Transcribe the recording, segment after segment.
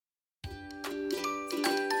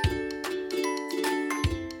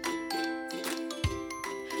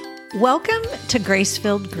Welcome to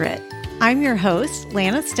Grace-Filled Grit. I'm your host,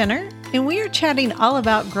 Lana Stenner, and we are chatting all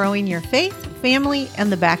about growing your faith, family, and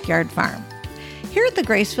the backyard farm. Here at the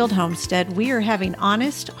Grace-Filled Homestead, we are having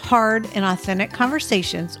honest, hard, and authentic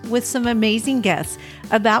conversations with some amazing guests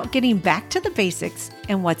about getting back to the basics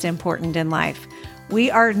and what's important in life. We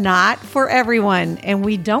are not for everyone, and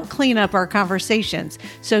we don't clean up our conversations,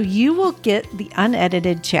 so you will get the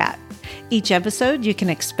unedited chat. Each episode, you can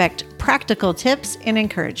expect practical tips and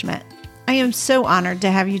encouragement. I am so honored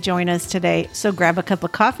to have you join us today, so grab a cup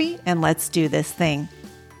of coffee and let's do this thing.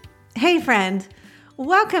 Hey friend,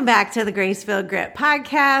 welcome back to the Grace-Filled Grit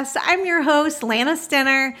podcast. I'm your host, Lana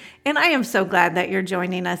Stenner, and I am so glad that you're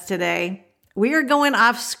joining us today. We are going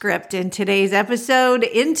off script in today's episode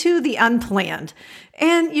into the unplanned,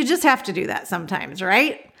 and you just have to do that sometimes,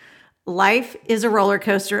 right? Life is a roller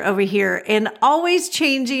coaster over here and always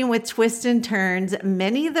changing with twists and turns,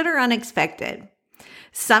 many that are unexpected.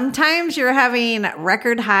 Sometimes you're having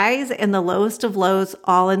record highs and the lowest of lows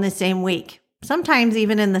all in the same week, sometimes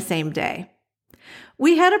even in the same day.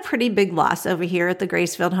 We had a pretty big loss over here at the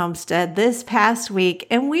Grace-Filled Homestead this past week,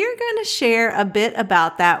 and we are going to share a bit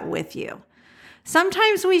about that with you.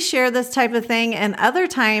 Sometimes we share this type of thing, and other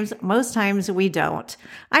times, most times we don't.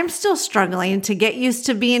 I'm still struggling to get used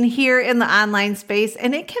to being here in the online space,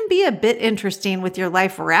 and it can be a bit interesting with your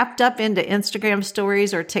life wrapped up into Instagram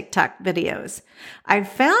stories or TikTok videos.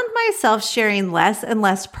 I've found myself sharing less and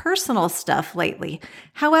less personal stuff lately.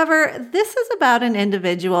 However, this is about an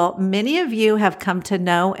individual many of you have come to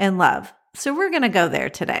know and love, so we're going to go there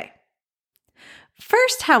today.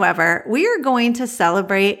 First, however, we are going to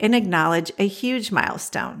celebrate and acknowledge a huge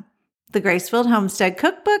milestone. The Grace-Filled Homestead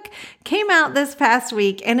Cookbook came out this past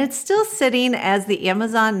week, and it's still sitting as the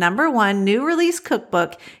Amazon #1 new release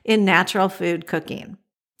cookbook in natural food cooking.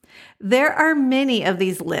 There are many of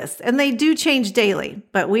these lists, and they do change daily,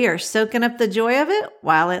 but we are soaking up the joy of it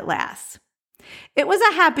while it lasts. It was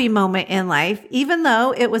a happy moment in life, even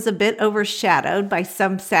though it was a bit overshadowed by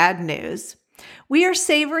some sad news. We are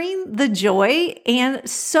savoring the joy and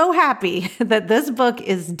so happy that this book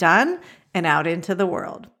is done and out into the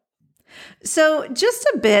world. So just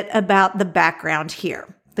a bit about the background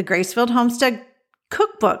here. The Grace-Filled Homestead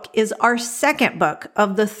Cookbook is our second book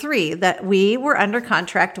of the 3 that we were under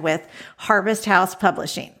contract with Harvest House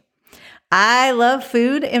Publishing. I love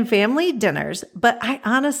food and family dinners, but I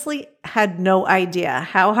honestly had no idea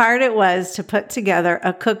how hard it was to put together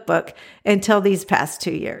a cookbook until these past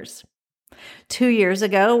 2 years. 2 years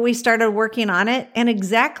ago, we started working on it, and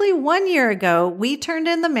exactly 1 year ago, we turned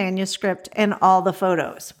in the manuscript and all the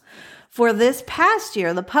photos. For this past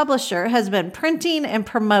year, the publisher has been printing and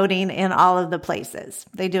promoting in all of the places.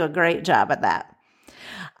 They do a great job at that.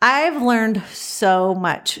 I've learned so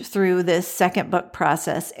much through this second book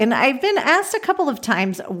process, and I've been asked a couple of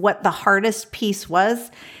times what the hardest piece was.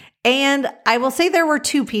 And I will say there were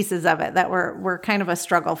 2 pieces of it that were kind of a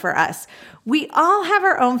struggle for us. We all have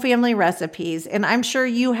our own family recipes, and I'm sure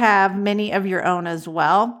you have many of your own as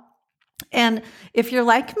well. And if you're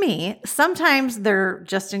like me, sometimes they're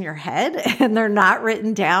just in your head and they're not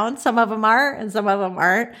written down. Some of them are and some of them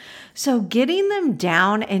aren't. So getting them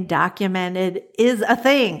down and documented is a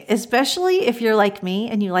thing, especially if you're like me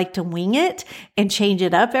and you like to wing it and change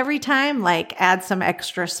it up every time, like add some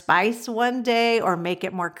extra spice one day or make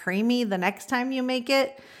it more creamy the next time you make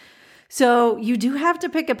it. So you do have to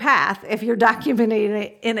pick a path if you're documenting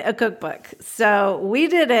it in a cookbook. So we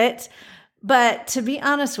did it. But to be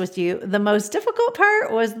honest with you, the most difficult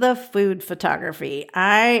part was the food photography.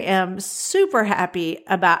 I am super happy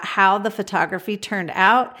about how the photography turned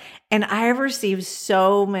out, and I have received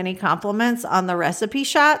so many compliments on the recipe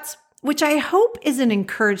shots, which I hope is an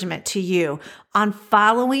encouragement to you on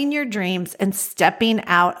following your dreams and stepping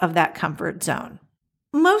out of that comfort zone.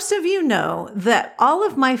 Most of you know that all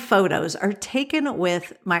of my photos are taken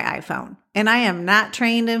with my iPhone, and I am not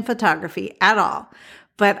trained in photography at all.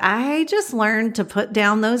 But I just learned to put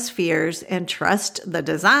down those fears and trust the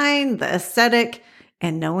design, the aesthetic,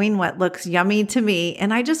 and knowing what looks yummy to me,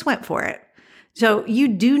 and I just went for it. So you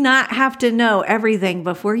do not have to know everything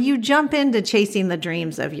before you jump into chasing the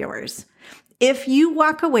dreams of yours. If you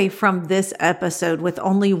walk away from this episode with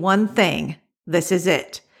only one thing, this is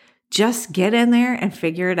it. Just get in there and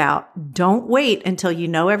figure it out. Don't wait until you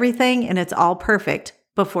know everything and it's all perfect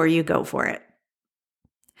before you go for it.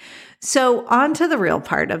 So on to the real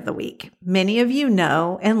part of the week. Many of you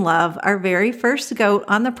know and love our very first goat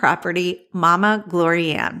on the property, Mama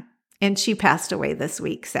Glorianne, and she passed away this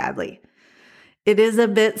week, sadly. It is a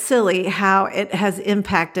bit silly how it has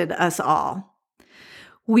impacted us all.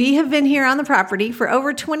 We have been here on the property for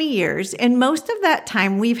over 20 years, and most of that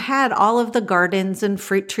time we've had all of the gardens and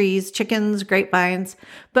fruit trees, chickens, grapevines,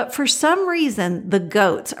 but for some reason, the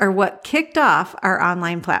goats are what kicked off our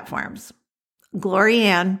online platforms. Glory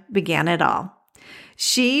Ann began it all.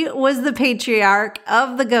 She was the patriarch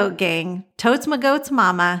of the goat gang, totes my goat's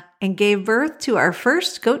mama, and gave birth to our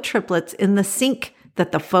first goat triplets in the sink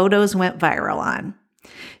that the photos went viral on.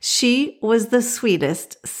 She was the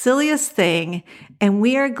sweetest, silliest thing, and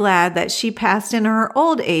we are glad that she passed in her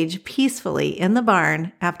old age peacefully in the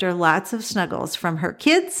barn after lots of snuggles from her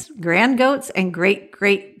kids, grand goats, and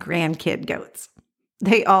great-great-grandkid goats.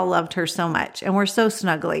 They all loved her so much and were so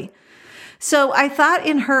snuggly. So I thought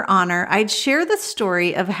in her honor, I'd share the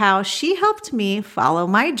story of how she helped me follow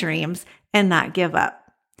my dreams and not give up.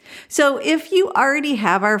 So if you already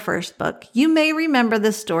have our first book, you may remember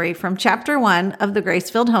the story from Chapter 1 of the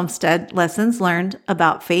Gracefield Homestead, Lessons Learned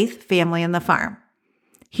About Faith, Family, and the Farm.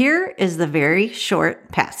 Here is the very short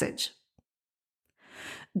passage.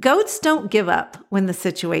 Goats don't give up when the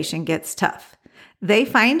situation gets tough. They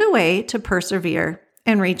find a way to persevere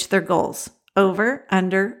and reach their goals, over,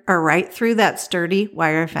 under, or right through that sturdy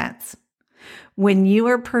wire fence. When you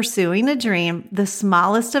are pursuing a dream, the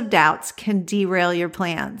smallest of doubts can derail your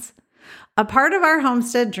plans. A part of our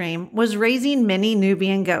homestead dream was raising many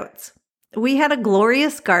Nubian goats. We had a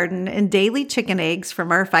glorious garden and daily chicken eggs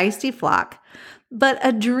from our feisty flock, but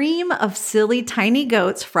a dream of silly tiny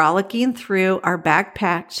goats frolicking through our back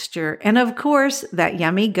pasture, and of course, that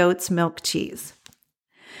yummy goat's milk cheese.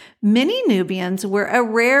 Mini Nubians were a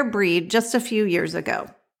rare breed just a few years ago.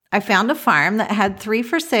 I found a farm that had 3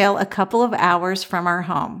 for sale a couple of hours from our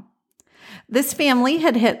home. This family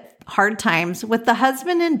had hit hard times with the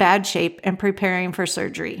husband in bad shape and preparing for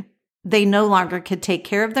surgery. They no longer could take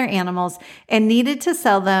care of their animals and needed to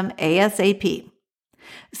sell them ASAP.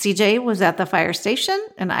 CJ was at the fire station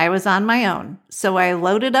and I was on my own, so I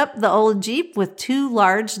loaded up the old Jeep with 2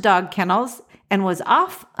 large dog kennels and was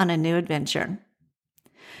off on a new adventure.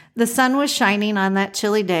 The sun was shining on that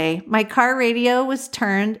chilly day. My car radio was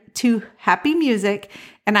turned to happy music,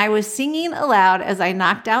 and I was singing aloud as I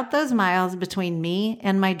knocked out those miles between me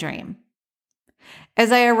and my dream.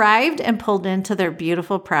 As I arrived and pulled into their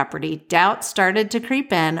beautiful property, doubt started to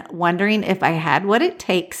creep in, wondering if I had what it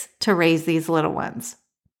takes to raise these little ones.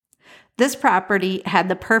 This property had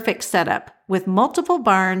the perfect setup with multiple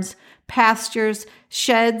barns, pastures,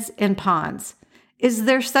 sheds, and ponds. Is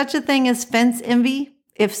there such a thing as fence envy?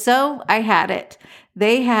 If so, I had it.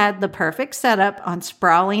 They had the perfect setup on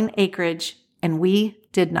sprawling acreage, and we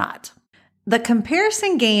did not. The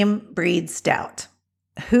comparison game breeds doubt.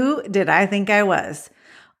 Who did I think I was?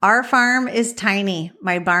 Our farm is tiny.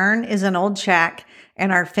 My barn is an old shack,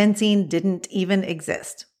 and our fencing didn't even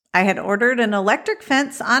exist. I had ordered an electric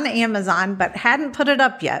fence on Amazon, but hadn't put it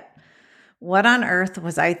up yet. What on earth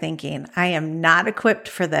was I thinking? I am not equipped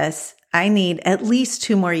for this. I need at least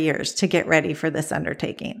 2 more years to get ready for this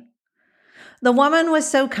undertaking. The woman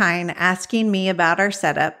was so kind, asking me about our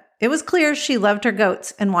setup. It was clear she loved her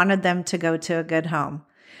goats and wanted them to go to a good home.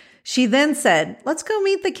 She then said, "Let's go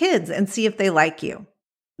meet the kids and see if they like you.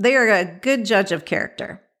 They are a good judge of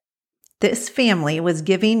character." This family was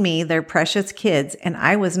giving me their precious kids, and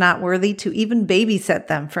I was not worthy to even babysit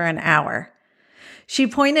them for an hour. She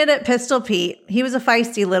pointed at Pistol Pete. He was a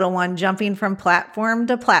feisty little one jumping from platform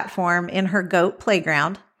to platform in her goat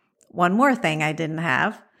playground. One more thing I didn't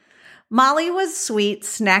have. Molly was sweet,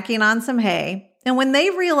 snacking on some hay. And when they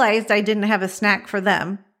realized I didn't have a snack for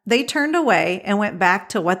them, they turned away and went back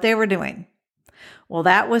to what they were doing. Well,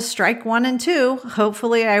 that was strike 1 and 2.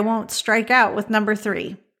 Hopefully I won't strike out with number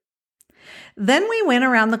 3. Then we went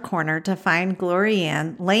around the corner to find Glory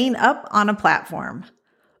Ann laying up on a platform.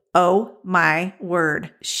 Oh my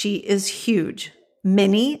word, she is huge.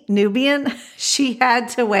 Mini Nubian, she had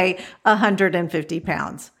to weigh 150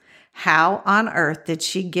 pounds. How on earth did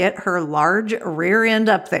she get her large rear end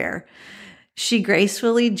up there? She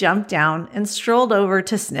gracefully jumped down and strolled over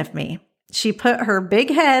to sniff me. She put her big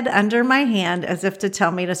head under my hand as if to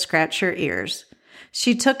tell me to scratch her ears.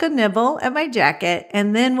 She took a nibble at my jacket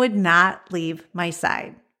and then would not leave my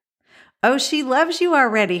side. "Oh, she loves you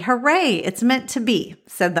already. Hooray, it's meant to be,"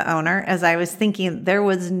 said the owner, as I was thinking there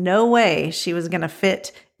was no way she was going to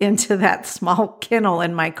fit into that small kennel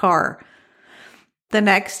in my car. The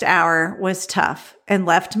next hour was tough and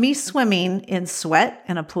left me swimming in sweat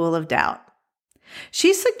and a pool of doubt.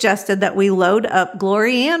 She suggested that we load up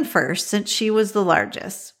Glory Ann first since she was the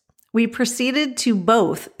largest. We proceeded to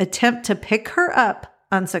both attempt to pick her up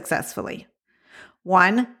unsuccessfully.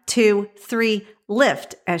 1, 2, 3,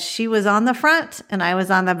 lift, as she was on the front and I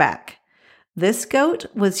was on the back. This goat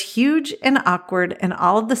was huge and awkward and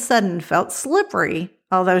all of a sudden felt slippery,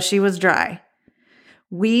 although she was dry.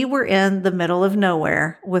 We were in the middle of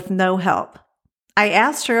nowhere with no help. I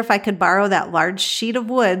asked her if I could borrow that large sheet of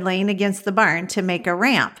wood laying against the barn to make a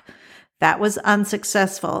ramp. That was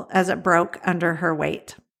unsuccessful as it broke under her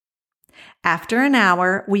weight. After an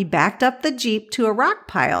hour, we backed up the Jeep to a rock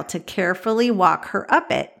pile to carefully walk her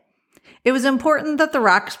up it. It was important that the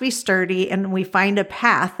rocks be sturdy and we find a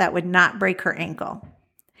path that would not break her ankle.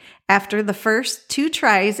 After the first 2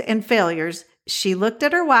 tries and failures, she looked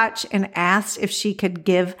at her watch and asked if she could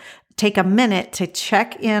take a minute to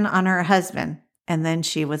check in on her husband, and then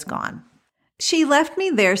she was gone. She left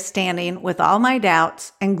me there standing with all my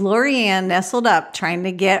doubts, and Glorianne nestled up trying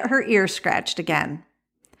to get her ear scratched again.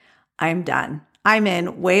 I'm done. I'm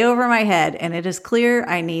in way over my head, and it is clear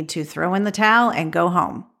I need to throw in the towel and go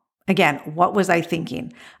home. Again, what was I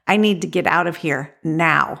thinking? I need to get out of here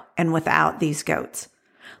now and without these goats.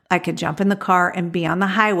 I could jump in the car and be on the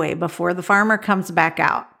highway before the farmer comes back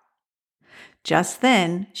out. Just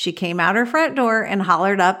then, she came out her front door and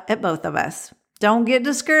hollered up at both of us. Don't get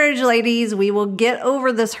discouraged, ladies. We will get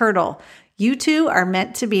over this hurdle. You two are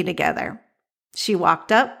meant to be together. She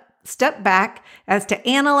walked up, stepped back as to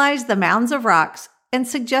analyze the mounds of rocks, and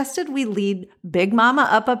suggested we lead Big Mama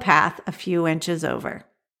up a path a few inches over.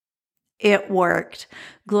 It worked.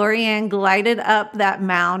 Glorianne glided up that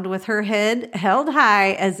mound with her head held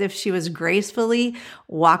high as if she was gracefully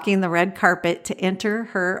walking the red carpet to enter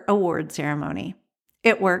her award ceremony.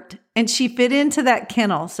 It worked, and she fit into that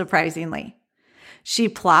kennel, surprisingly. She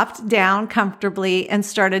plopped down comfortably and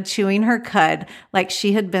started chewing her cud like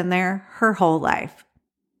she had been there her whole life.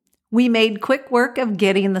 We made quick work of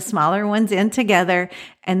getting the smaller ones in together,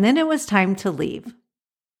 and then it was time to leave.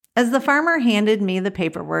 As the farmer handed me the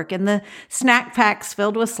paperwork and the snack packs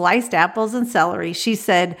filled with sliced apples and celery, she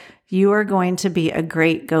said, "You are going to be a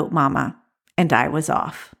great goat mama." And I was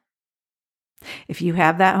off. If you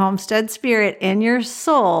have that homestead spirit in your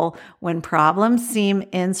soul, when problems seem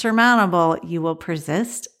insurmountable, you will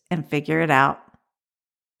persist and figure it out.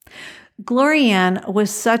 Glorianne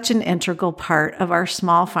was such an integral part of our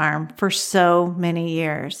small farm for so many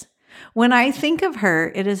years. When I think of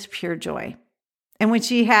her, it is pure joy. And when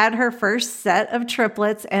she had her first set of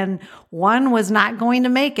triplets and one was not going to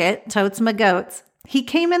make it, Totes my goats, he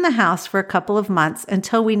came in the house for a couple of months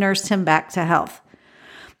until we nursed him back to health.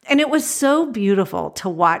 And it was so beautiful to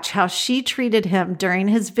watch how she treated him during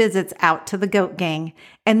his visits out to the goat gang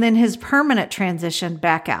and then his permanent transition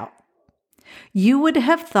back out. You would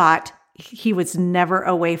have thought he was never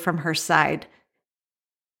away from her side.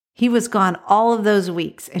 He was gone all of those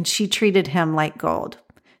weeks and she treated him like gold.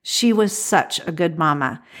 She was such a good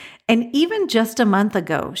mama. And even just a month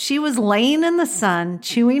ago, she was laying in the sun,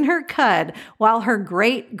 chewing her cud, while her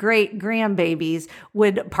great-great-grandbabies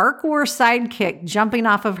would park war sidekick jumping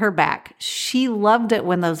off of her back. She loved it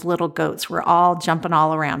when those little goats were all jumping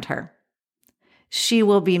all around her. She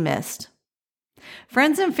will be missed.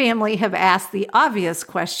 Friends and family have asked the obvious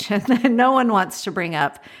question that no one wants to bring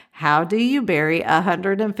up. How do you bury a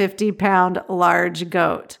 150-pound large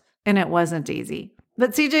goat? And it wasn't easy.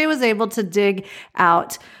 But CJ was able to dig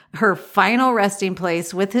out her final resting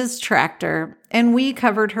place with his tractor, and we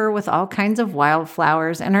covered her with all kinds of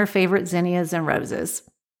wildflowers and her favorite zinnias and roses.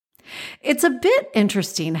 It's a bit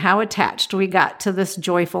interesting how attached we got to this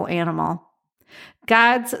joyful animal.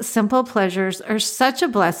 God's simple pleasures are such a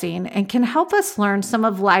blessing and can help us learn some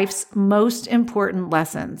of life's most important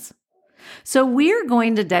lessons. So we're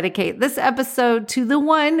going to dedicate this episode to the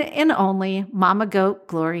one and only Mama Goat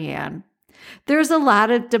Glorianne. There's a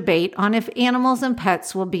lot of debate on if animals and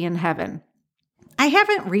pets will be in heaven. I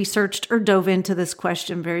haven't researched or dove into this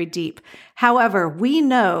question very deep. However, we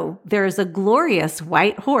know there is a glorious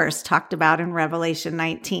white horse talked about in Revelation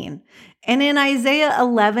 19. And in Isaiah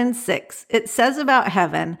 11:6, it says about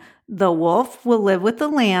heaven, the wolf will live with the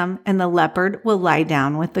lamb and the leopard will lie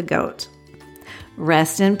down with the goat.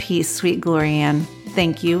 Rest in peace, sweet Glorianne.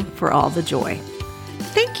 Thank you for all the joy.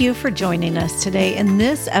 Thank you for joining us today in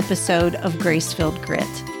this episode of Grace-Filled Grit.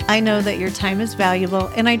 I know that your time is valuable,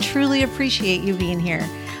 and I truly appreciate you being here.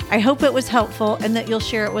 I hope it was helpful and that you'll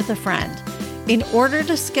share it with a friend. In order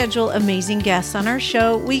to schedule amazing guests on our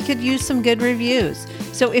show, we could use some good reviews.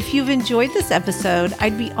 So if you've enjoyed this episode,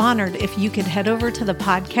 I'd be honored if you could head over to the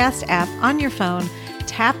podcast app on your phone,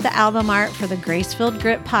 tap the album art for the Grace-Filled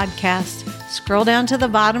Grit podcast, scroll down to the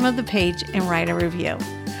bottom of the page, and write a review.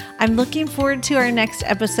 I'm looking forward to our next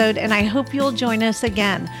episode, and I hope you'll join us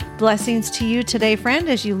again. Blessings to you today, friend,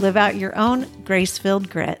 as you live out your own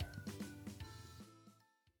grace-filled grit.